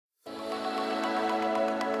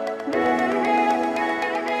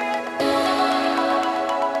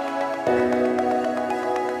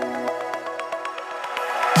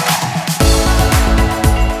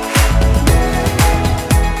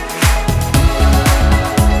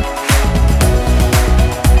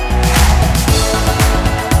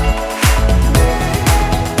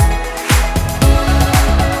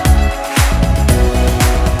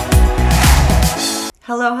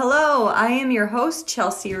host,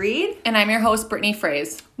 Chelsea Reed. And I'm your host, Brittany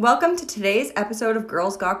Fraze. Welcome to today's episode of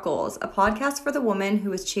Girls Got Goals, a podcast for the woman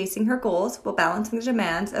who is chasing her goals while balancing the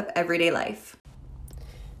demands of everyday life.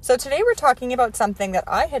 So today we're talking about something that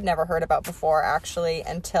I had never heard about before, actually,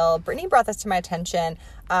 until Brittany brought this to my attention.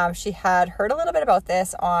 She had heard a little bit about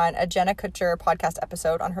this on a Jenna Kutcher podcast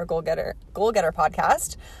episode on her Goal Getter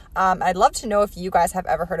podcast. I'd love to know if you guys have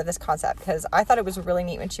ever heard of this concept, because I thought it was really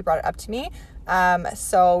neat when she brought it up to me.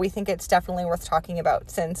 So we think it's definitely worth talking about,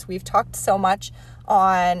 since we've talked so much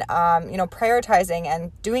on, prioritizing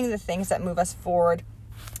and doing the things that move us forward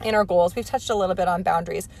in our goals. We've touched a little bit on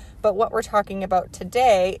boundaries, but what we're talking about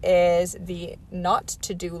today is the not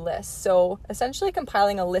to-do list. So essentially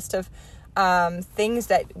compiling a list of things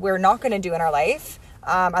that we're not going to do in our life,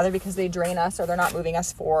 either because they drain us or they're not moving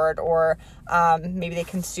us forward, or maybe they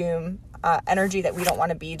consume energy that we don't want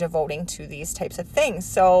to be devoting to these types of things.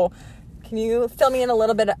 So can you fill me in a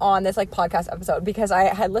little bit on this podcast episode? Because I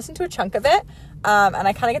had listened to a chunk of it, and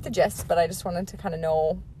I kind of get the gist, but I just wanted to kind of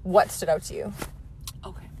know what stood out to you.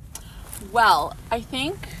 Okay. Well, I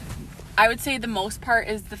think I would say the most part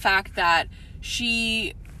is the fact that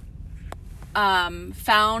she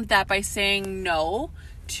found that by saying no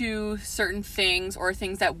to certain things, or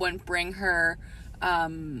things that wouldn't bring her,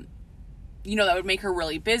 that would make her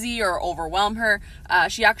really busy or overwhelm her,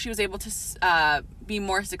 she actually was able to be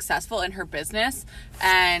more successful in her business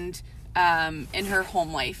and in her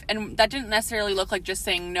home life. And that didn't necessarily look like just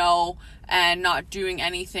saying no and not doing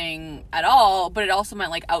anything at all, but it also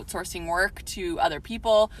meant like outsourcing work to other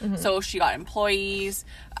people. Mm-hmm. So she got employees,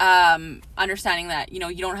 understanding that, you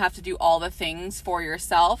don't have to do all the things for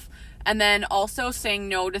yourself. And then also saying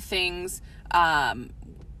no to things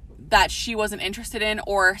that she wasn't interested in,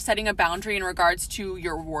 or setting a boundary in regards to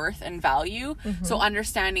your worth and value. Mm-hmm. So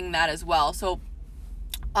understanding that as well. So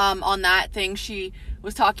on that thing, she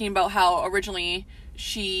was talking about how originally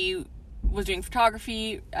she was doing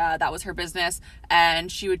photography, that was her business, and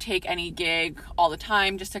she would take any gig all the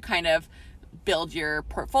time just to kind of build your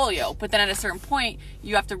portfolio. But then at a certain point,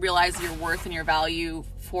 you have to realize your worth and your value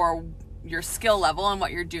for your skill level and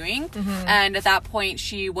what you're doing. Mm-hmm. And at that point,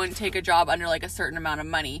 she wouldn't take a job under like a certain amount of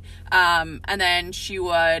money. And then she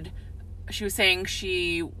was saying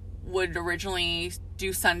she would originally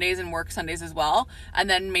do Sundays and work Sundays as well, and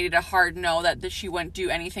then made it a hard no that she wouldn't do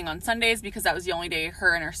anything on Sundays because that was the only day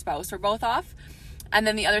her and her spouse were both off. And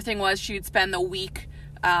then the other thing was she would spend the week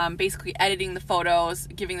basically editing the photos,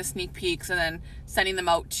 giving the sneak peeks, and then sending them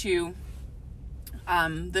out to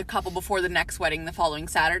the couple before the next wedding the following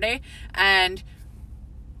Saturday. And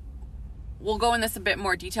we'll go in this a bit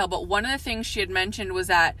more detail, but one of the things she had mentioned was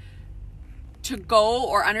that to go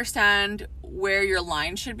or understand where your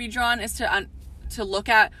line should be drawn is to look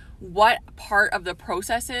at what part of the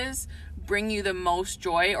processes bring you the most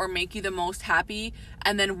joy or make you the most happy,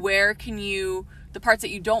 and then where can you, the parts that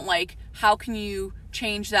you don't like, how can you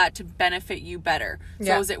change that to benefit you better?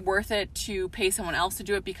 Yeah. So is it worth it to pay someone else to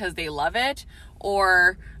do it because they love it,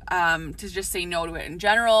 or to just say no to it in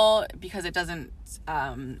general because it doesn't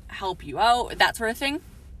help you out, that sort of thing.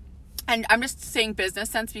 And I'm just saying business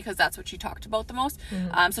sense because that's what she talked about the most.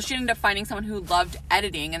 Mm-hmm. So she ended up finding someone who loved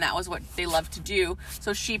editing, and that was what they loved to do.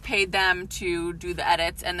 So she paid them to do the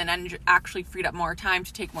edits, and then actually freed up more time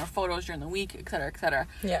to take more photos during the week, et cetera, et cetera.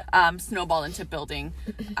 Yeah. Snowballed into building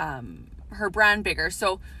her brand bigger.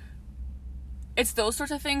 So it's those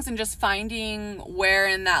sorts of things, and just finding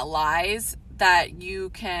wherein that lies, that you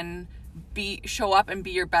can show up and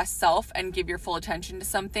be your best self and give your full attention to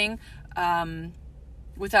something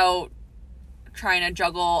without trying to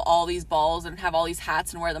juggle all these balls and have all these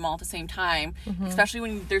hats and wear them all at the same time. Mm-hmm. Especially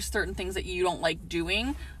when there's certain things that you don't like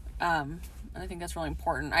doing. I think that's really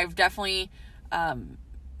important. I've definitely done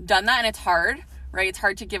that, and it's hard, right? It's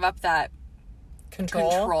hard to give up that control.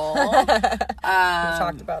 We've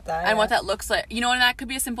talked about that. And what that looks like. And that could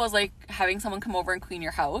be as simple as like having someone come over and clean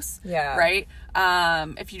your house. Yeah. Right?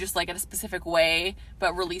 If you just like it a specific way,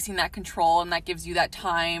 but releasing that control, and that gives you that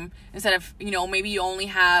time instead of, maybe you only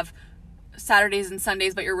have Saturdays and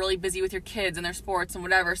Sundays, but you're really busy with your kids and their sports and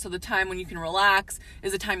whatever. So the time when you can relax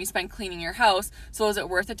is the time you spend cleaning your house. So is it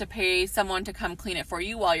worth it to pay someone to come clean it for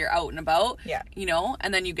you while you're out and about? Yeah.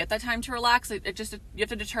 And then you get that time to relax. You have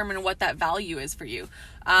to determine what that value is for you.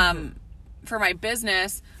 For my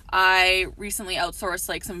business, I recently outsourced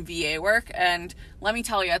like some VA work, and let me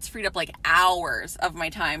tell you, it's freed up like hours of my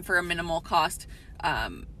time for a minimal cost.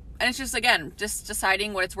 And it's just, again, just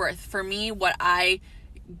deciding what it's worth. For me,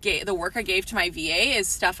 the work I gave to my VA is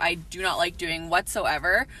stuff I do not like doing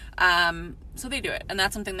whatsoever. So they do it, and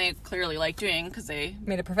that's something they clearly like doing because they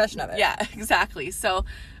made a profession of it. Yeah, exactly. So,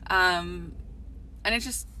 and it's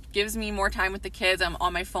just gives me more time with the kids. I'm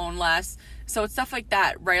on my phone less. So it's stuff like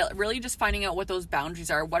that, right? Really just finding out what those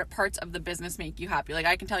boundaries are. What parts of the business make you happy? Like,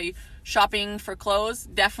 I can tell you, shopping for clothes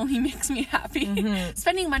definitely makes me happy.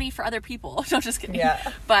 Spending money for other people. No, just kidding.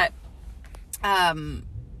 Yeah. But,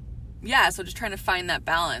 yeah, so just trying to find that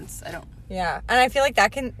balance. Yeah. And I feel like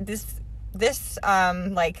that can, this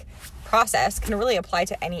like process can really apply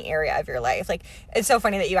to any area of your life. Like, it's so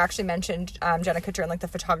funny that you actually mentioned Jenna Kutcher and like the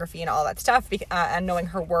photography and all that stuff, and knowing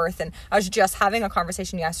her worth. And I was just having a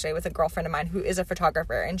conversation yesterday with a girlfriend of mine who is a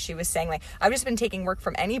photographer, and she was saying, like, I've just been taking work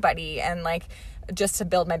from anybody and like just to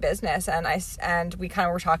build my business. And we kind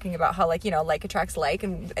of were talking about how, like, you know, like attracts like,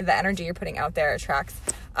 and the energy you're putting out there attracts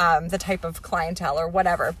the type of clientele or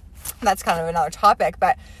whatever. That's kind of another topic,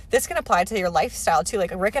 but this can apply to your lifestyle too.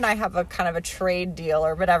 Like, Rick and I have a kind of a trade deal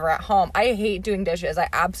or whatever at home. I hate doing dishes. I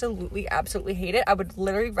absolutely hate it. I would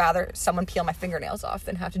literally rather someone peel my fingernails off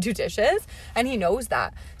than have to do dishes, and he knows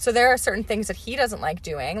that. So there are certain things that he doesn't like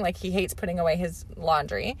doing. Like, he hates putting away his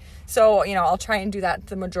laundry. So, you know, I'll try and do that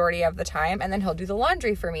the majority of the time, and then he'll do the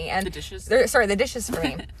laundry for me. And the dishes for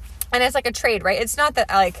me. And it's like a trade, right? It's not that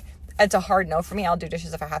like it's a hard no for me. I'll do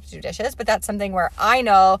dishes if I have to do dishes, but that's something where I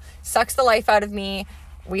know sucks the life out of me.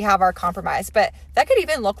 We have our compromise. But that could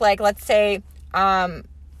even look like, let's say,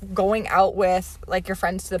 going out with like your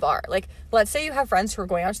friends to the bar. Like, let's say you have friends who are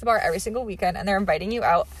going out to the bar every single weekend and they're inviting you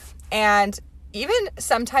out. And even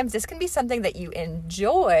sometimes this can be something that you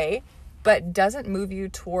enjoy, but doesn't move you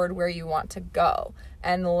toward where you want to go.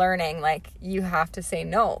 And learning, like, you have to say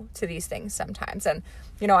no to these things sometimes. And,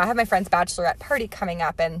 you know, I have my friend's bachelorette party coming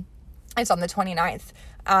up, and it's on the 29th.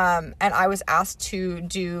 And I was asked to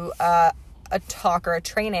do a talk or a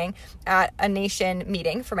training at a nation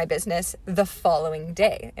meeting for my business the following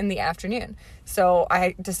day in the afternoon. So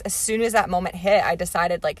I just, as soon as that moment hit, I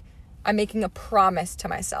decided, like, I'm making a promise to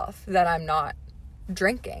myself that I'm not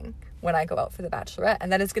drinking when I go out for the bachelorette.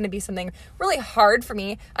 And that is going to be something really hard for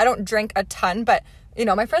me. I don't drink a ton, but you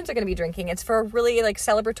know, my friends are going to be drinking. It's for a really like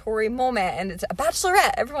celebratory moment, and it's a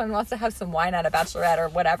bachelorette. Everyone wants to have some wine at a bachelorette or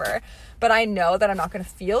whatever. But I know that I'm not going to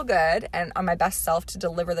feel good and on my best self to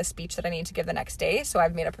deliver the speech that I need to give the next day. So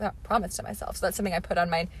I've made a promise to myself. So that's something I put on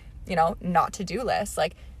my, you know, not to do list.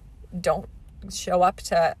 Like, don't show up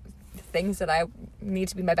to things that I need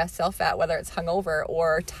to be my best self at, whether it's hungover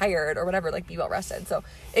or tired or whatever, like, be well rested. So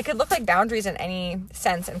it could look like boundaries in any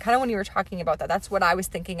sense. And kind of when you were talking about that, that's what I was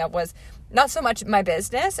thinking of, was not so much my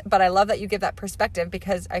business, but I love that you give that perspective,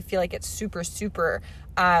 because I feel like it's super,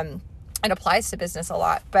 it applies to business a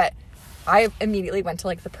lot. But I immediately went to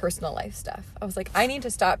like the personal life stuff. I was like, I need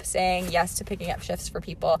to stop saying yes to picking up shifts for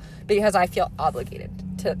people because I feel obligated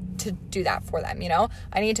to do that for them, you know?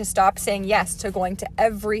 I need to stop saying yes to going to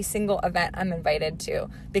every single event I'm invited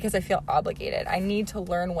to because I feel obligated. I need to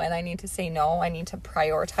learn when I need to say no. I need to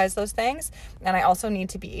prioritize those things. And I also need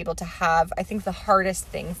to be able to have, I think the hardest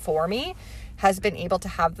thing for me has been able to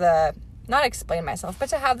have not explain myself, but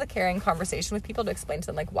to have the caring conversation with people to explain to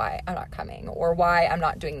them, like, why I'm not coming, or why I'm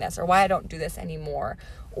not doing this, or why I don't do this anymore,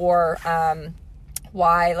 or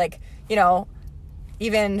why, like, you know,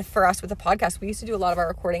 even for us with the podcast, we used to do a lot of our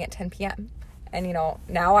recording at 10 p.m. And, you know,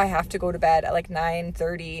 now I have to go to bed at like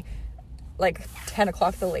 9:30, like 10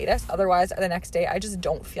 o'clock the latest. Otherwise, the next day, I just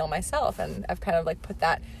don't feel myself. And I've kind of like put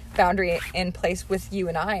that boundary in place with you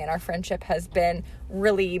and I, and our friendship has been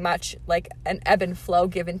really much like an ebb and flow,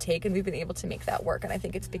 give and take, and we've been able to make that work. And I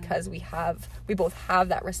think it's because we both have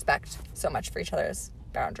that respect so much for each other's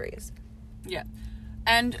boundaries. Yeah.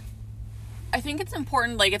 And I think it's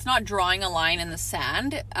important, like, it's not drawing a line in the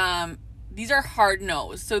sand. These are hard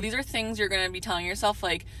no's. So these are things you're going to be telling yourself,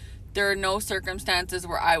 like, there are no circumstances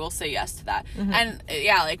where I will say yes to that. Mm-hmm. And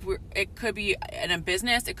yeah, like, it could be in a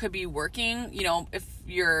business, it could be working, you know, if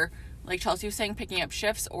you're, like Chelsea was saying, picking up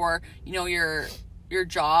shifts, or, you know, your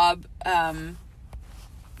job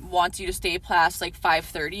wants you to stay past like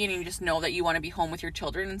 5:30 and you just know that you want to be home with your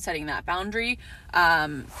children and setting that boundary.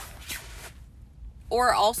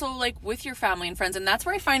 Or also like with your family and friends. And that's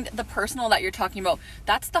where I find the personal that you're talking about,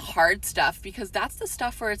 that's the hard stuff, because that's the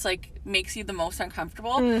stuff where it's like makes you the most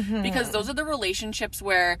uncomfortable. Mm-hmm. Because those are the relationships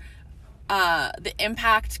where the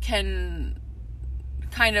impact can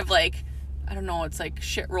kind of like, I don't know, it's like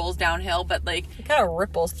shit rolls downhill, but like it kind of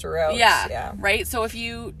ripples throughout. Yeah. Right. So if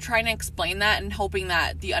you try to explain that and hoping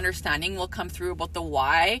that the understanding will come through about the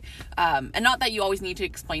why, and not that you always need to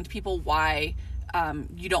explain to people why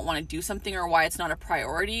you don't want to do something or why it's not a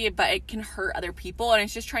priority, but it can hurt other people, and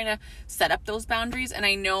it's just trying to set up those boundaries. And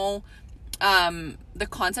I know the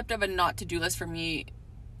concept of a not to do list for me,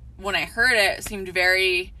 when I heard it, seemed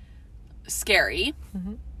very scary.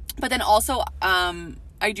 Mm-hmm. But then also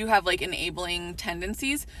I do have like enabling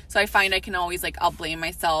tendencies. So I find I can always like, I'll blame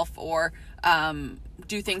myself or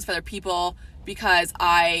do things for other people because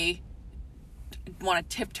I want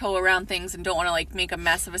to tiptoe around things and don't want to like make a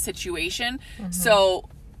mess of a situation. So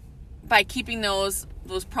by keeping those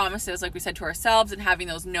promises, like we said, to ourselves and having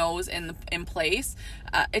those no's in place,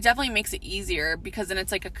 it definitely makes it easier because then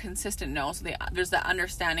it's like a consistent no. So there's that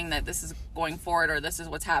understanding that this is going forward or this is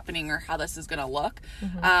what's happening or how this is going to look.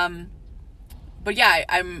 But yeah,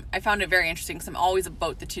 I found it very interesting because I'm always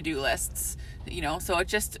about the to-do lists, you know, so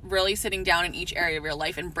it's just really sitting down in each area of your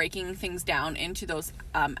life and breaking things down into those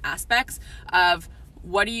aspects of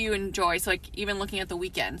what do you enjoy. So like even looking at the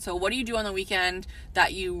weekend. So what do you do on the weekend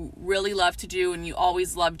that you really love to do and you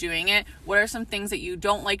always love doing it? What are some things that you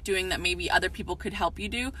don't like doing that maybe other people could help you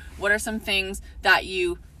do? What are some things that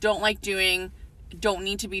you don't like doing, don't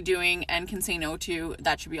need to be doing, and can say no to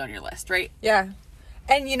that should be on your list, right? Yeah.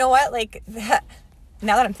 And you know what, like that,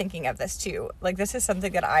 now that I'm thinking of this too, like this is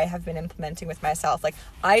something that I have been implementing with myself. Like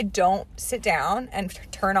I don't sit down and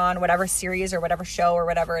turn on whatever series or whatever show or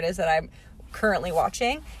whatever it is that I'm currently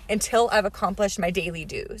watching until I've accomplished my daily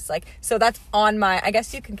dues. Like, so that's on my, I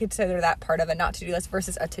guess you can consider that part of a not to-do list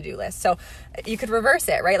versus a to-do list. So you could reverse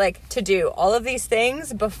it, right? Like to do all of these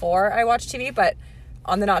things before I watch TV, but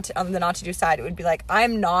on the not to-do side, it would be like,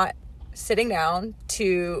 I'm not sitting down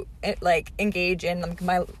to like engage in like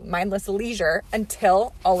my mindless leisure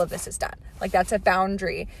until all of this is done. Like that's a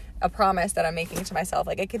boundary, a promise that I'm making to myself.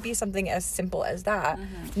 Like it could be something as simple as that,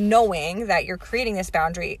 knowing that you're creating this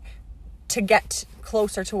boundary to get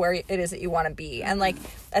closer to where it is that you want to be. And like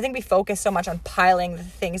I think we focus so much on piling the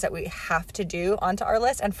things that we have to do onto our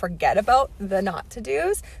list and forget about the not to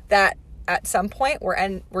do's, that at some point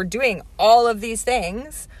we're doing all of these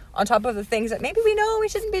things on top of the things that maybe we know we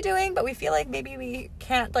shouldn't be doing, but we feel like maybe we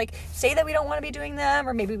can't like say that we don't want to be doing them,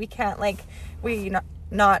 or maybe we can't, like we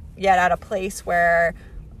not yet at a place where,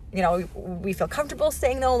 you know, we feel comfortable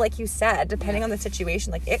saying no, like you said, depending on the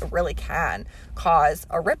situation. Like it really can cause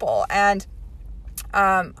a ripple. And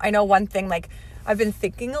I know one thing, like I've been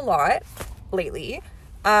thinking a lot lately.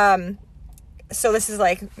 So this is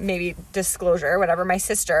like maybe disclosure, whatever. My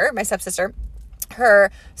stepsister,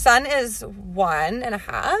 her son is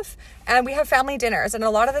 1.5, and we have family dinners, and a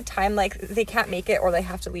lot of the time like they can't make it or they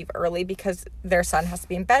have to leave early because their son has to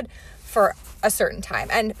be in bed for a certain time.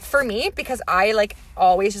 And for me, because I like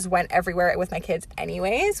always just went everywhere with my kids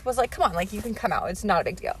anyways, was like, come on, like you can come out, it's not a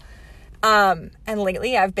big deal. And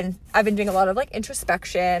lately I've been doing a lot of like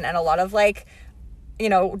introspection and a lot of like, you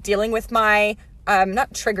know, dealing with my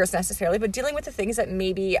not triggers necessarily, but dealing with the things that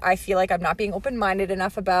maybe I feel like I'm not being open-minded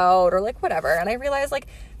enough about, or like whatever. And I realized like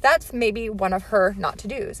that's maybe one of her not to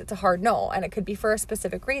do's. It's a hard no, and it could be for a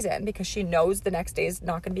specific reason, because she knows the next day is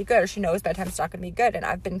not going to be good, or she knows bedtime's not going to be good. And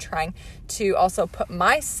I've been trying to also put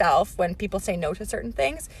myself, when people say no to certain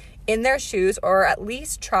things, in their shoes, or at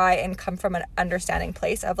least try and come from an understanding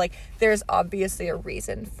place of like, there's obviously a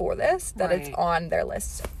reason for this, that It's on their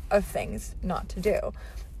list of things not to do.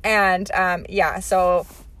 And so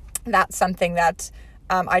that's something that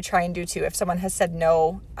I try and do too. If someone has said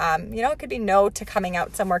no, you know, it could be no to coming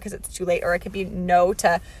out somewhere because it's too late, or it could be no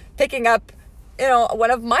to picking up, you know, one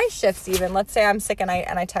of my shifts even. Let's say I'm sick and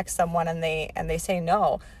I text someone and they say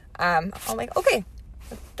no. I'm like, okay,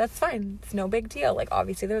 that's fine. It's no big deal. Like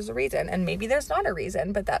obviously there's a reason, and maybe there's not a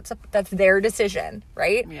reason, but that's their decision,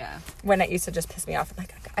 right? Yeah. When it used to just piss me off, I'm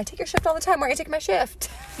like, I take your shift all the time. Why are you taking my shift?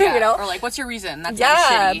 Yeah. You know? Or like, what's your reason? That's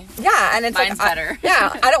shitty. Yeah. And it's mine's like, better.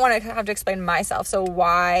 I don't want to have to explain myself. So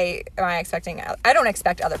why am I expecting? I don't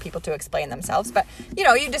expect other people to explain themselves, but you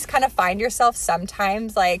know, you just kind of find yourself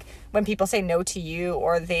sometimes like when people say no to you,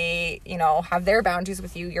 or they, you know, have their boundaries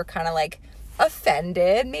with you, you're kind of like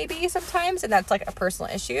offended maybe sometimes, and that's like a personal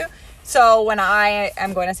issue. So when I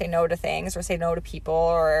am going to say no to things, or say no to people,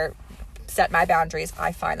 or set my boundaries,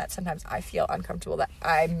 I find that sometimes I feel uncomfortable that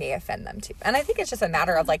I may offend them too. And I think it's just a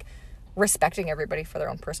matter of like respecting everybody for their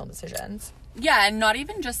own personal decisions. Yeah, and not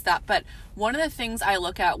even just that, but one of the things I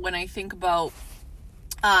look at when I think about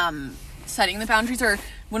setting the boundaries, or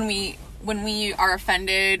when we are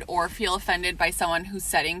offended or feel offended by someone who's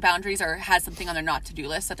setting boundaries or has something on their not to do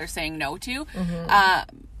list that they're saying no to,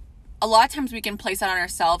 a lot of times we can place that on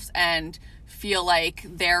ourselves and feel like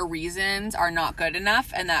their reasons are not good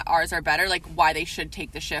enough and that ours are better, like why they should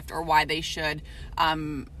take the shift or why they should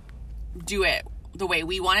do it the way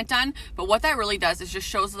we want it done. But what that really does is just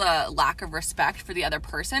shows the lack of respect for the other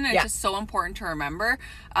person. And it's just so important to remember,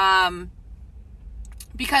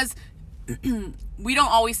 because we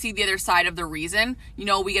don't always see the other side of the reason. You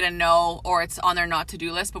know, we get a no, or it's on their not to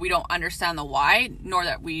do list, but we don't understand the why, nor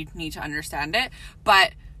that we need to understand it.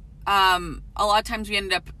 But a lot of times we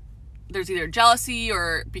end up, there's either jealousy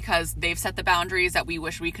or because they've set the boundaries that we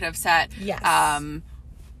wish we could have set. Yes.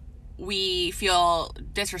 We feel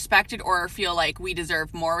disrespected or feel like we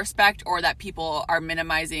deserve more respect, or that people are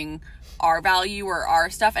minimizing our value or our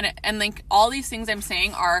stuff. And like all these things I'm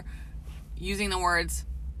saying are using the words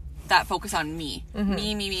that focus on me.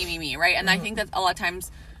 Mm-hmm. Me, right? And I think that a lot of times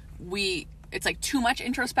it's like too much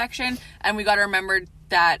introspection, and we got to remember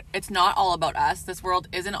that it's not all about us. This world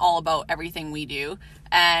isn't all about everything we do.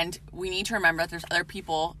 And we need to remember that there's other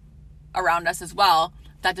people around us as well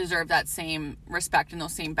that deserve that same respect and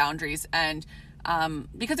those same boundaries. And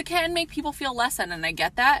because it can make people feel less than, and I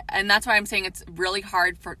get that. And that's why I'm saying it's really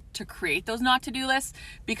hard to create those not to do lists,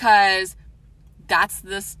 because that's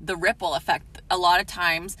the ripple effect. A lot of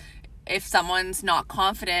times, if someone's not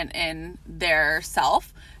confident in their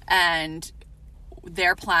self and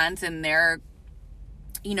their plans and their,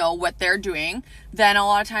 what they're doing, then a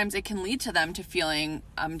lot of times it can lead to them to feeling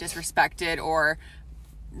disrespected or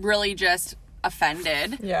really just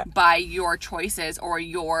offended by your choices or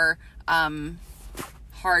your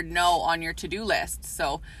hard no on your to-do list.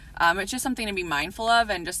 So it's just something to be mindful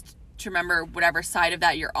of, and just to remember whatever side of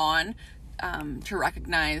that you're on, to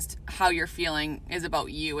recognize how you're feeling is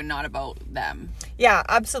about you and not about them. Yeah,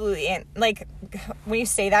 absolutely. And like when you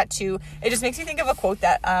say that too, it just makes me think of a quote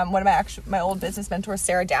that one of my old business mentors,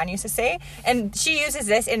 Sarah Dan, used to say, and she uses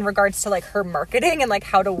this in regards to like her marketing and like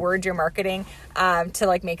how to word your marketing to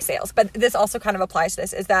like make sales. But this also kind of applies to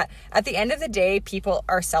this, is that at the end of the day, people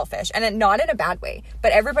are selfish, and not in a bad way,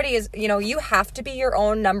 but everybody is, you have to be your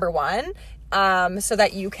own number one. So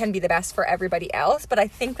that you can be the best for everybody else. But I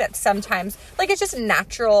think that sometimes, like, it's just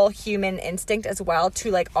natural human instinct as well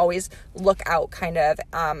to like always look out kind of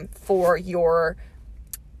for your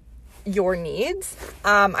needs.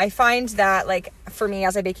 I find that like for me,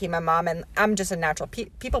 as I became a mom, and I'm just a natural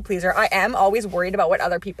people pleaser, I am always worried about what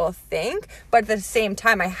other people think, but at the same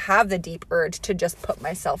time I have the deep urge to just put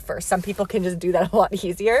myself first. Some people can just do that a lot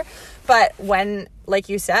easier, but when, like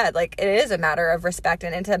you said, like it is a matter of respect,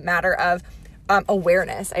 and it's a matter of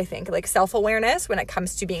awareness, I think, like self-awareness when it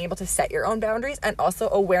comes to being able to set your own boundaries, and also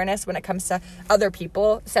awareness when it comes to other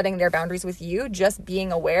people setting their boundaries with you, just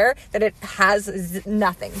being aware that it has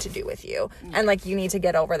nothing to do with you. And like, you need to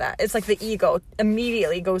get over that. It's like the ego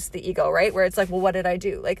immediately goes to the ego, right? Where it's like, well, what did I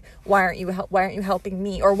do? Like, why aren't you helping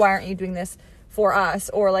me? Or why aren't you doing this for us?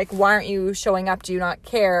 Or like, why aren't you showing up? Do you not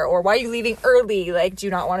care? Or why are you leaving early? Like, do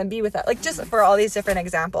you not want to be with us? Like, just for all these different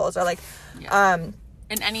examples, or like,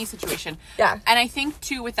 in any situation. Yeah. And I think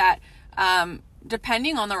too with that,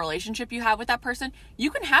 depending on the relationship you have with that person,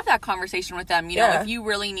 you can have that conversation with them, if you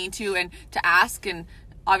really need to, and to ask, and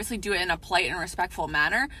obviously do it in a polite and respectful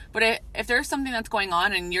manner. But if there's something that's going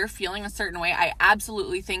on and you're feeling a certain way, I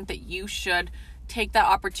absolutely think that you should take that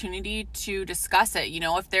opportunity to discuss it.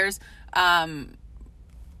 If there's,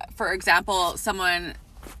 for example, someone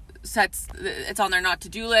it's on their not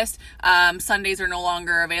to-do list, Sundays are no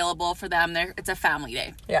longer available for them, it's a family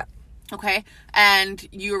day. Yeah. Okay. And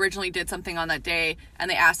you originally did something on that day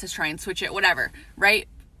and they asked us to try and switch it, whatever, right?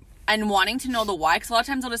 And wanting to know the why, because a lot of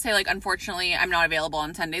times they'll just say like, unfortunately, I'm not available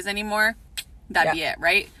on Sundays anymore. That'd be it,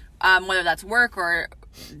 right? Whether that's work or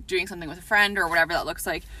doing something with a friend or whatever that looks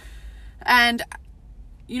like. And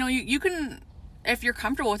you can, if you're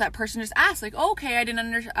comfortable with that person, just ask like, oh, okay, I didn't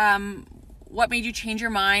understand, what made you change your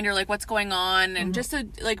mind, or like what's going on, and just to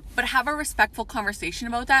like, but have a respectful conversation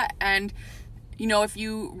about that. And if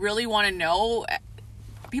you really want to know,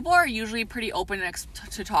 people are usually pretty open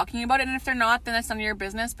to talking about it, and if they're not, then that's none of your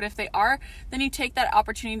business. But if they are, then you take that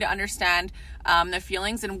opportunity to understand their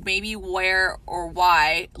feelings, and maybe where or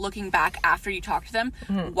why, looking back after you talk to them,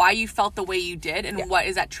 why you felt the way you did, and what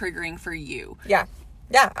is that triggering for you.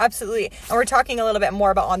 Yeah, absolutely. And we're talking a little bit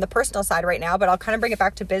more about on the personal side right now, but I'll kind of bring it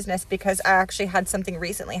back to business, because I actually had something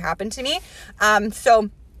recently happen to me. So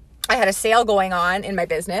I had a sale going on in my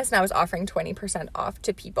business, and I was offering 20% off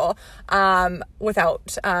to people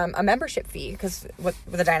without a membership fee, because what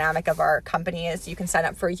the dynamic of our company is, you can sign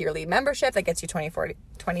up for a yearly membership that gets you 20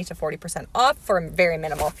 to 40% off for a very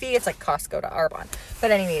minimal fee. It's like Costco to Arbonne.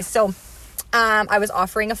 But anyways, so I was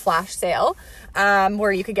offering a flash sale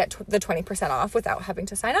where you could get the 20% off without having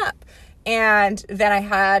to sign up. And then I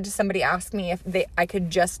had somebody ask me if I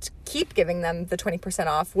could just keep giving them the 20%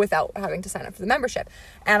 off without having to sign up for the membership.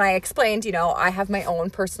 And I explained, I have my own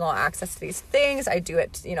personal access to these things. I do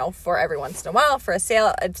it, for every once in a while for a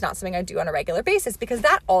sale. It's not something I do on a regular basis, because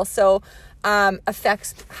that also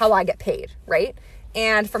affects how I get paid, right?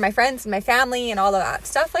 And for my friends and my family and all of that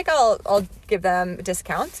stuff, like I'll give them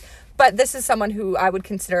discounts. But this is someone who I would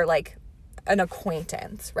consider like an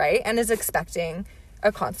acquaintance, right? And is expecting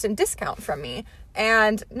a constant discount from me.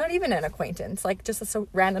 And not even an acquaintance, like just a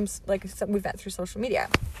random, like we've met through social media.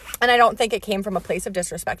 And I don't think it came from a place of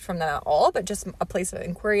disrespect from them at all, but just a place of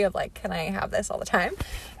inquiry of like, can I have this all the time?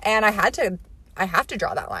 And I have to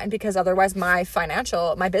draw that line, because otherwise my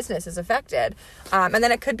business is affected. And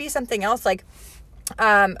then it could be something else, like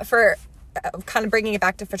for kind of bringing it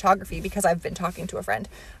back to photography, because I've been talking to a friend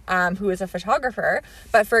who is a photographer,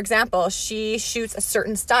 but for example, she shoots a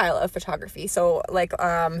certain style of photography, so like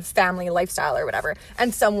family lifestyle or whatever,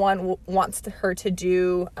 and someone wants her to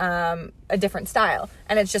do a different style,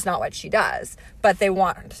 and it's just not what she does, but they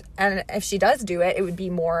want, and if she does do it, it would be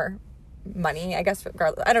more money, I guess,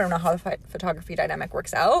 regardless. I don't know how the photography dynamic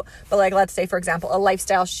works out, but like, let's say for example, a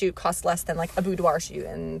lifestyle shoot costs less than like a boudoir shoot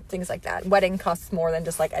and things like that. Wedding costs more than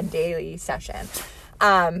just like a daily session.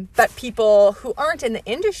 But people who aren't in the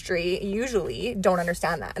industry usually don't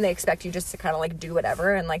understand that, and they expect you just to kind of like do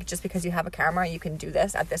whatever, and like just because you have a camera you can do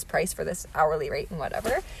this at this price for this hourly rate and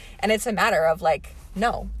whatever. And it's a matter of like,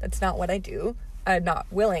 no, that's not what I do. I'm not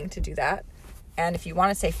willing to do that. And if you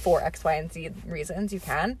want to say for X, Y, and Z reasons, you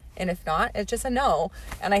can. And if not, it's just a no.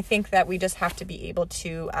 And I think that we just have to be able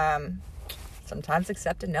to sometimes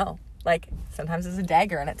accept a no. Like, sometimes it's a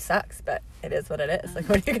dagger and it sucks, but it is what it is. Like,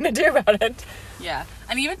 what are you going to do about it? Yeah.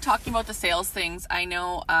 And even talking about the sales things, I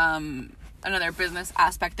know another business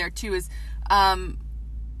aspect there too is I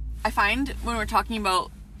find when we're talking about,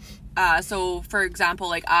 so for example,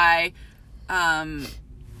 like I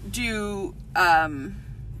do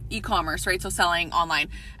e-commerce, right? So selling online.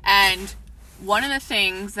 And one of the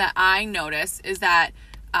things that I notice is that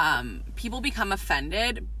people become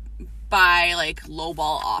offended by like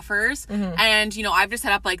lowball offers. Mm-hmm. And, you know, I've just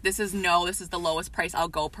set up like, this is the lowest price I'll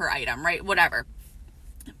go per item, right? Whatever.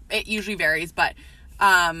 It usually varies, but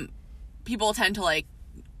people tend to like,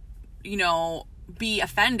 you know, be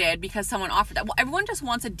offended because someone offered that. Well, everyone just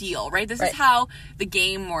wants a deal, right? This is how the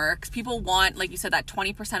game works. People want, like you said, that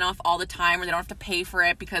 20% off all the time, or they don't have to pay for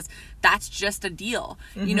it because that's just a deal,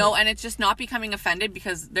 you know? And it's just not becoming offended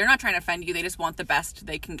because they're not trying to offend you. They just want the best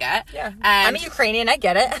they can get. Yeah. And I'm a Ukrainian. I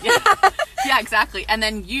get it. Yeah, exactly. And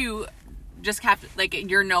then you just have to, like,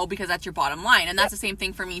 you're no because that's your bottom line. And that's the same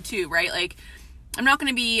thing for me too, right? Like, I'm not going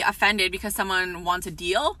to be offended because someone wants a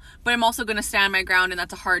deal, but I'm also going to stand my ground, and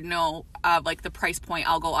that's a hard no of like the price point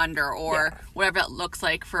I'll go under, or whatever it looks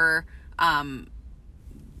like for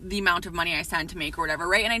the amount of money I stand to make or whatever,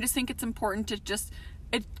 right? And I just think it's important to just,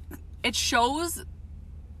 it shows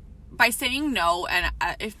by saying no, and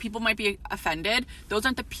if people might be offended, those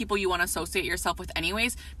aren't the people you want to associate yourself with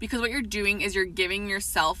anyways, because what you're doing is you're giving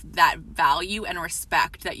yourself that value and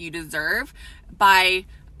respect that you deserve by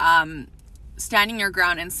standing your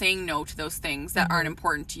ground and saying no to those things that aren't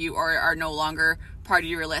important to you or are no longer part of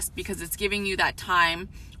your list, because it's giving you that time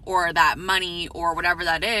or that money or whatever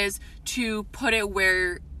that is to put it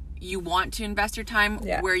where you want to invest your time,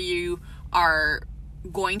 where you are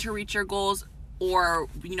going to reach your goals, or,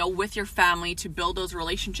 you know, with your family to build those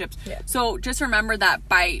relationships. So just remember that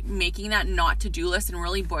by making that not to-do list and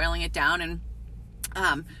really boiling it down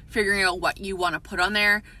and figuring out what you want to put on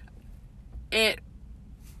there, it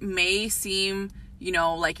may seem, you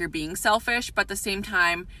know, like you're being selfish, but at the same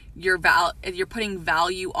time, you're putting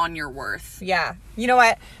value on your worth. Yeah. You know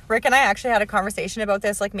what? Rick and I actually had a conversation about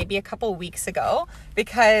this like maybe a couple weeks ago,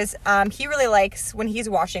 because he really likes when he's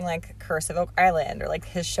watching like Curse of Oak Island or like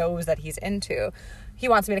his shows that he's into. He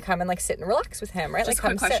wants me to come and like sit and relax with him, right? Just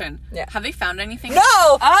like, a quick question. Yeah. Have they found anything?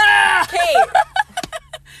 No! Kate!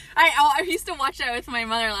 I used to watch that with my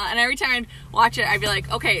mother-in-law, and every time I'd watch it, I'd be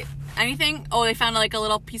like, okay, anything? Oh, they found like a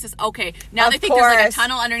little piece. Okay, now they think there's like a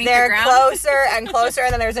tunnel underneath the ground. They're closer and closer,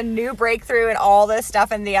 and then there's a new breakthrough and all this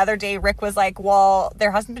stuff. And the other day, Rick was like, well,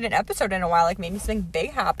 there hasn't been an episode in a while. Like, maybe something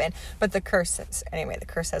big happened. But the curse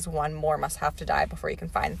says one more must have to die before you can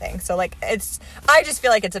find things. So, like, I just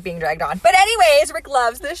feel like it's being dragged on. But anyways, Rick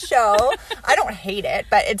loves this show. I don't hate it,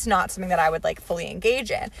 but it's not something that I would, like, fully engage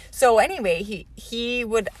in. So, anyway, he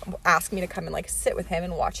would ask me to come and, like, sit with him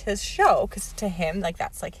and watch his show. Because to him, like,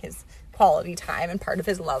 that's, like, his quality time and part of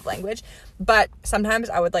his love language. But sometimes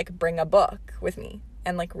I would like bring a book with me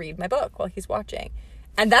and like read my book while he's watching,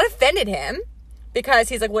 and that offended him because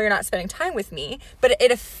he's like, well, you're not spending time with me. But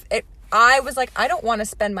I was like, I don't want to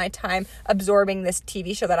spend my time absorbing this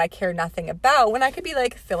TV show that I care nothing about when I could be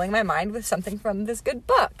like filling my mind with something from this good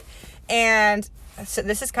book. And so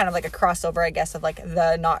this is kind of like a crossover, I guess, of like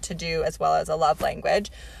the not to do as well as a love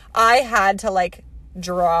language. I had to like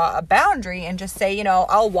draw a boundary and just say, you know,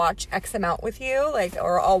 I'll watch X amount with you, like,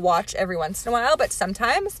 or I'll watch every once in a while, but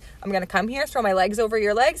sometimes I'm going to come here, throw my legs over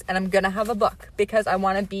your legs, and I'm going to have a book because I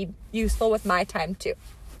want to be useful with my time too.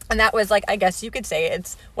 And that was like, I guess you could say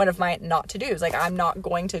it's one of my not to do's. Like, I'm not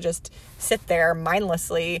going to just sit there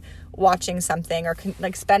mindlessly watching something or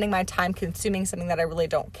like spending my time consuming something that I really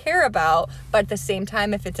don't care about. But at the same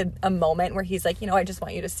time, if it's a moment where he's like, you know, I just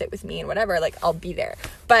want you to sit with me and whatever, like, I'll be there.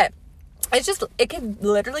 But it's just, it could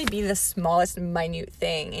literally be the smallest minute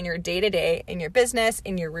thing in your day-to-day, in your business,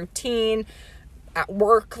 in your routine, at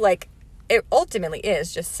work. Like, it ultimately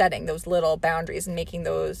is just setting those little boundaries and making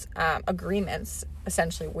those agreements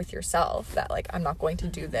essentially with yourself that, like, I'm not going to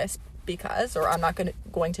do this because, or I'm not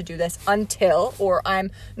going to do this until, or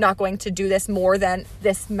I'm not going to do this more than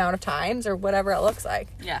this amount of times, or whatever it looks like.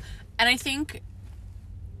 Yeah. And I think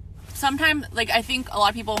sometimes, like, I think a lot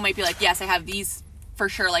of people might be like, yes, I have these for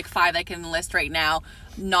sure, like 5 I can list right now,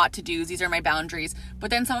 not to do's, these are my boundaries. But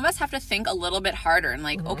then some of us have to think a little bit harder and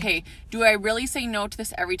like, okay, do I really say no to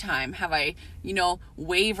this every time? Have I, you know,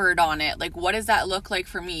 wavered on it? Like, what does that look like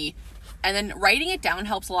for me? And then writing it down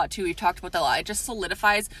helps a lot too. We've talked about that a lot. It just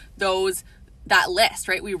solidifies that list,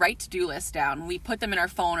 right? We write to-do lists down. We put them in our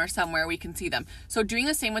phone or somewhere we can see them. So doing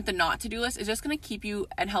the same with the not to-do list is just going to keep you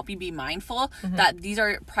and help you be mindful that these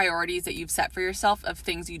are priorities that you've set for yourself of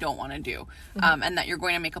things you don't want to do, and that you're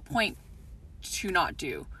going to make a point to not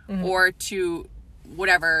do, or to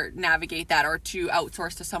whatever, navigate that, or to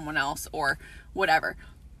outsource to someone else or whatever.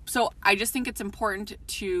 So I just think it's important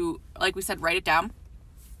to, like we said, write it down,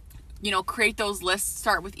 you know, create those lists,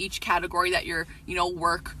 start with each category that you're, you know,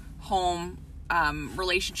 work, home,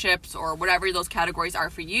 relationships, or whatever those categories are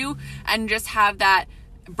for you, and just have that,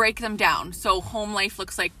 break them down. So home life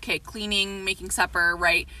looks like, okay, cleaning, making supper,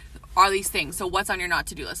 right? Are these things. So what's on your not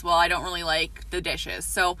to do list? Well, I don't really like the dishes,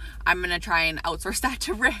 so I'm going to try and outsource that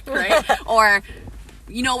to Rick, right? Or,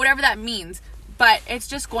 you know, whatever that means. But it's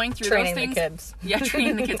just going through training those things. The kids. Yeah,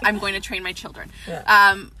 training the kids. I'm going to train my children.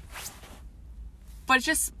 Yeah. But it's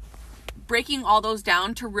just breaking all those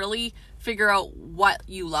down to really figure out what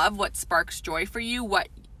you love, what sparks joy for you, what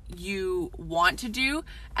you want to do,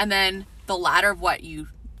 and then the ladder of what you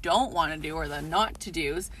don't want to do, or the not to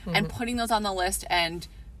do's, and putting those on the list and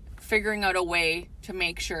figuring out a way to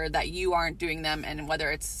make sure that you aren't doing them, and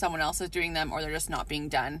whether it's someone else is doing them or they're just not being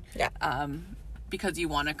done. Yeah. Because you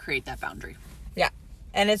want to create that boundary. Yeah.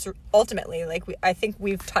 And it's ultimately, like, I think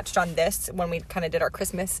we've touched on this when we kind of did our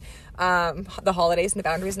Christmas, the holidays and the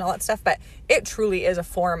boundaries and all that stuff, but it truly is a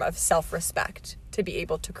form of self-respect to be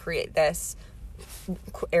able to create this,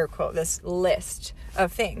 air quote, this list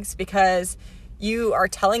of things, because you are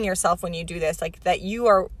telling yourself when you do this, like, that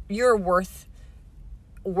you're worth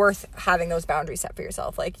having those boundaries set for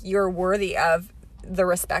yourself. Like, you're worthy of the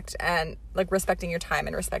respect, and like respecting your time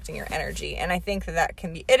and respecting your energy. And I think that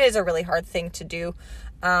it is a really hard thing to do,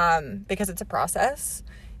 because it's a process.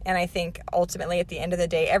 And I think ultimately at the end of the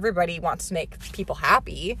day, everybody wants to make people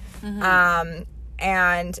happy.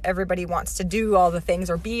 And everybody wants to do all the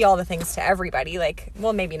things or be all the things to everybody. Like,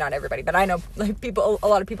 well, maybe not everybody, but I know, like, a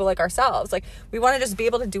lot of people like ourselves, like, we want to just be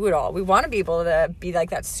able to do it all. We want to be able to be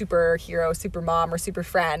like that superhero, super mom, or super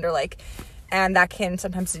friend, or like, and that can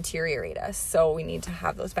sometimes deteriorate us. So we need to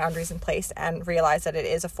have those boundaries in place and realize that it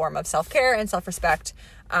is a form of self-care and self-respect,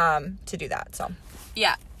 to do that. So,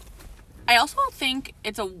 yeah. I also think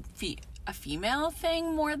it's a female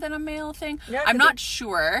thing more than a male thing. Yeah, I'm not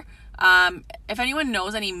sure. If anyone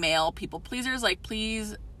knows any male people pleasers, like,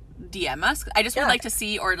 please DM us. I just would like to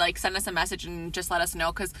see, or like send us a message and just let us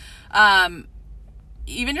know. Cause,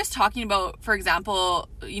 even just talking about, for example,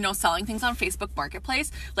 you know, selling things on Facebook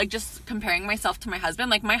Marketplace, like, just comparing myself to my husband,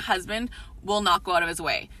 like, my husband will not go out of his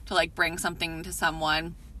way to like bring something to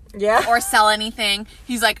someone. Yeah. Or sell anything.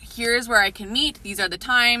 He's like, here's where I can meet. These are the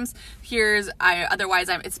times.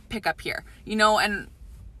 It's pick up here, you know, and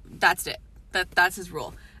that's it. That's his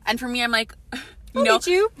rule. And for me, I'm like, meet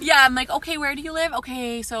you. Yeah, I'm like, okay, where do you live?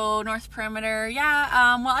 Okay, so North Perimeter.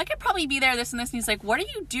 Yeah, well, I could probably be there, this and this. And he's like, what are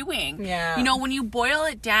you doing? Yeah. You know, when you boil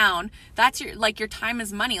it down, that's your time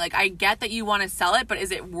is money. Like, I get that you want to sell it, but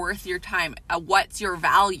is it worth your time? What's your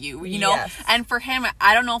value? You know? Yes. And for him,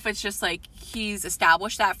 I don't know if it's just like he's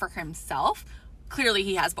established that for himself. Clearly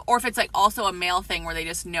he has, or if it's like also a male thing where they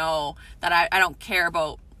just know that I don't care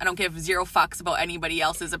about, I don't give zero fucks about anybody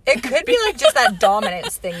else's opinion. It could be like just that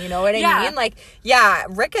dominance thing, you know what I mean? Like, yeah,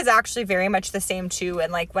 Rick is actually very much the same too.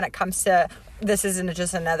 And like, when it comes to, this isn't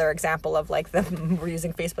just another example of like we're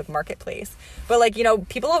using Facebook Marketplace, but like, you know,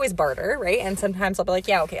 people always barter, right? And sometimes I'll be like,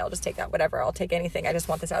 yeah, okay, I'll just take that, whatever, I'll take anything, I just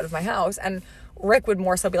want this out of my house. And Rick would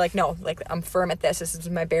more so be like, no, like, I'm firm at this is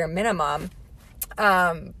my bare minimum.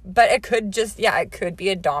 But it could just, it could be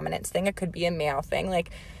a dominance thing, it could be a male thing. Like,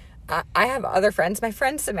 I have other friends. My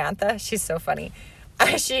friend Samantha, she's so funny.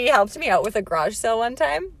 She helped me out with a garage sale one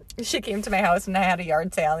time. she came to my house and I had a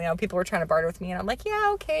yard sale. You know, people were trying to barter with me, and I'm like,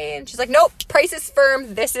 yeah, okay. And she's like, nope, price is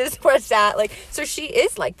firm. This is what's at. Like, so she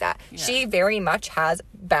is like that. Yeah. She very much has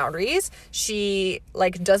boundaries. She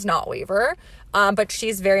like does not waver. But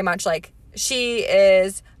she's very much like, she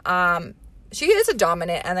is a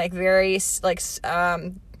dominant and like very like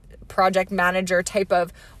project manager type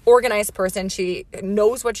of organized person. She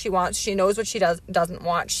knows what she wants. She knows what she doesn't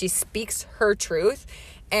want. She speaks her truth.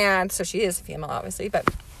 And so she is a female, obviously, but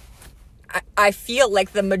I feel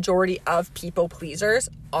like the majority of people pleasers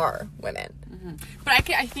are women. Mm-hmm. But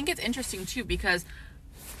I think it's interesting too, because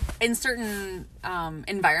in certain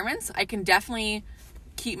environments, I can definitely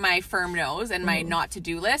keep my firm nose and my not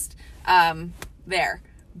to-do list there.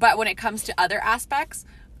 But when it comes to other aspects,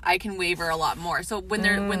 I can waver a lot more. So when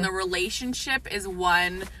the relationship is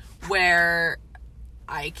one where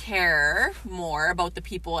I care more about the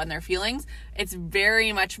people and their feelings, it's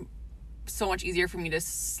very much so much easier for me to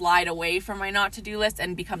slide away from my not to-do list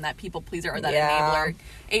and become that people pleaser or that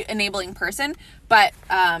enabling person. But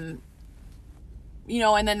you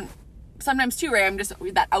know, and then sometimes too, right, I'm just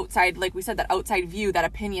that outside, like we said, that outside view, that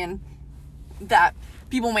opinion that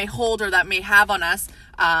people may hold or that may have on us,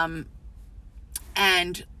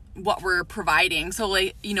 and what we're providing. So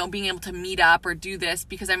like, you know, being able to meet up or do this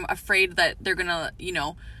because I'm afraid that they're gonna, you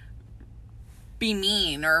know, be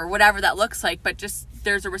mean or whatever that looks like, but just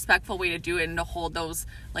there's a respectful way to do it and to hold those,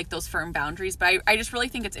 like, those firm boundaries. But I just really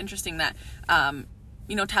think it's interesting that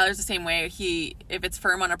you know, Tyler's the same way. If it's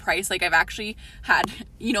firm on a price, like I've actually had,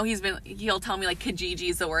 you know, he'll tell me like Kijiji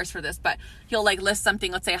is the worst for this, but he'll like list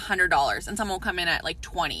something, let's say $100, and someone will come in at like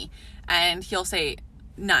 20 and he'll say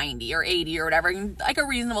 90 or 80 or whatever, like a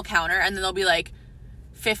reasonable counter, and then they'll be like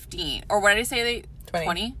 15, or what did I say?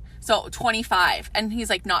 20? So 25, and he's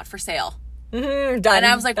like, not for sale. Mm-hmm, done. And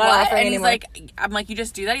I was like, what? And he's anymore. like, I'm like, you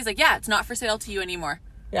just do that? He's like, yeah, it's not for sale to you anymore.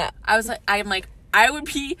 Yeah. I'm like, I'm like, I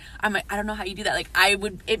don't know how you do that. Like,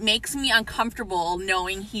 it makes me uncomfortable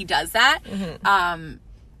knowing he does that. Mm-hmm.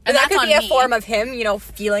 And that could be a form of him, you know,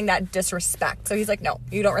 feeling that disrespect. So he's like, no,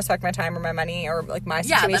 you don't respect my time or my money or like my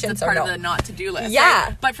situation. Yeah, that's part of the not to do list. Yeah.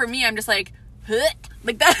 Right? But for me, I'm just like that.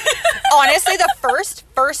 Honestly, the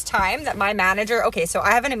first time that my manager, okay, so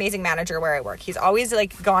I have an amazing manager where I work. He's always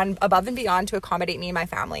like gone above and beyond to accommodate me and my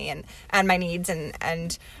family and my needs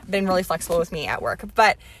and been really flexible with me at work.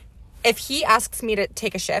 But if he asks me to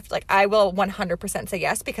take a shift, like I will 100% say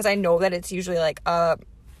yes, because I know that it's usually like a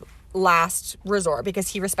last resort because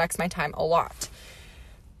he respects my time a lot.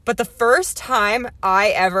 But the first time I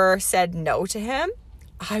ever said no to him,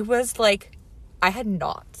 I was like, I had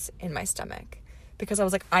knots in my stomach because I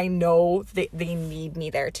was like, I know they need me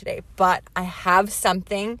there today, but I have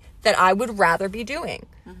something that I would rather be doing.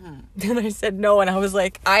 Mm-hmm. Then I said no, and I was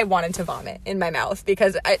like, I wanted to vomit in my mouth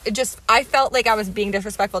because I felt like I was being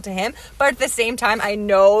disrespectful to him, but at the same time, I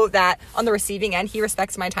know that on the receiving end, he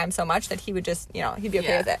respects my time so much that he would just, you know, he'd be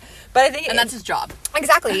okay with it. But I think, and that's his job.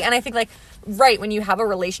 Exactly. And I think like, right, when you have a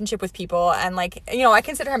relationship with people and like, you know, I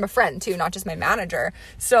consider him a friend too, not just my manager.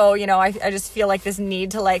 So, you know, I just feel like this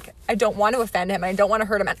need to like, I don't want to offend him. I don't want to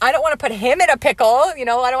hurt him. And I don't want to put him in a pickle. You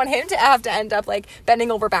know, I don't want him to have to end up like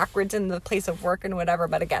bending over backwards in the place of work and whatever.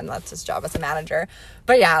 But again, that's his job as a manager.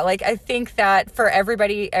 But yeah, like I think that for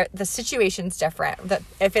everybody, the situation's different. That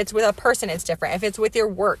if it's with a person, it's different. If it's with your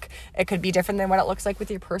work, it could be different than what it looks like with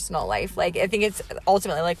your personal life. Like I think it's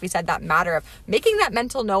ultimately, like we said, that matter of making that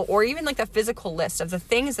mental note or even like the physical list of the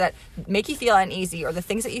things that make you feel uneasy or the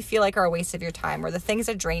things that you feel like are a waste of your time or the things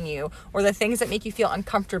that drain you or the things that make you feel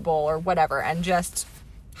uncomfortable or whatever, and just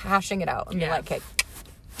hashing it out and being like, okay.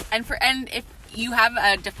 And if you have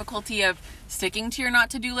a difficulty of sticking to your not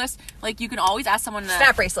to do list, like you can always ask someone to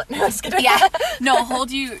snap bracelet. No, just kidding. Yeah, no,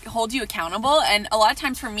 hold you accountable. And a lot of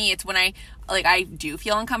times for me, it's when I do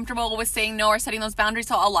feel uncomfortable with saying no or setting those boundaries.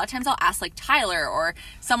 So a lot of times I'll ask like Tyler or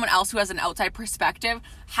someone else who has an outside perspective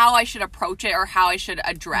how I should approach it or how I should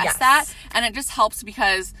address that. And it just helps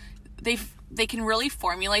because they can really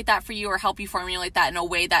formulate that for you or help you formulate that in a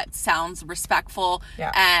way that sounds respectful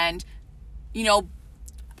and, you know,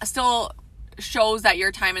 still shows that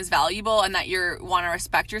your time is valuable and that you want to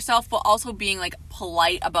respect yourself, but also being like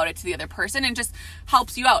polite about it to the other person, and just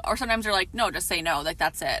helps you out. Or sometimes they're like, no, just say no, like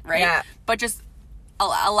that's it, right? Yeah. But just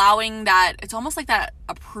allowing that, it's almost like that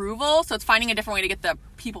approval. So it's finding a different way to get the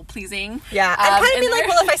people pleasing. Yeah, and kind of be like,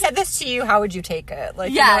 well, if I said this to you, how would you take it?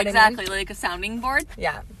 Like, yeah, you know what exactly, I mean? like a sounding board.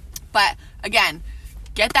 Yeah. But again,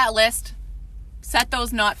 get that list, set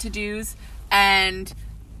those not to do's, and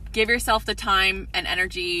give yourself the time and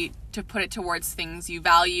energy to put it towards things you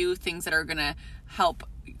value, things that are going to help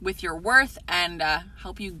with your worth and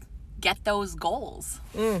help you get those goals.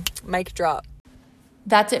 Mic drop.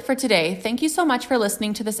 That's it for today. Thank you so much for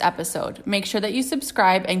listening to this episode. Make sure that you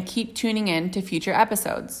subscribe and keep tuning in to future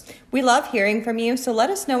episodes. We love hearing from you, so let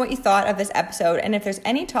us know what you thought of this episode, and if there's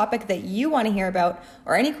any topic that you want to hear about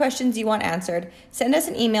or any questions you want answered, send us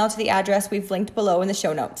an email to the address we've linked below in the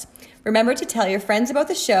show notes. Remember to tell your friends about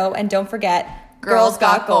the show, and don't forget, Girls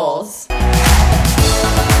Got Goals.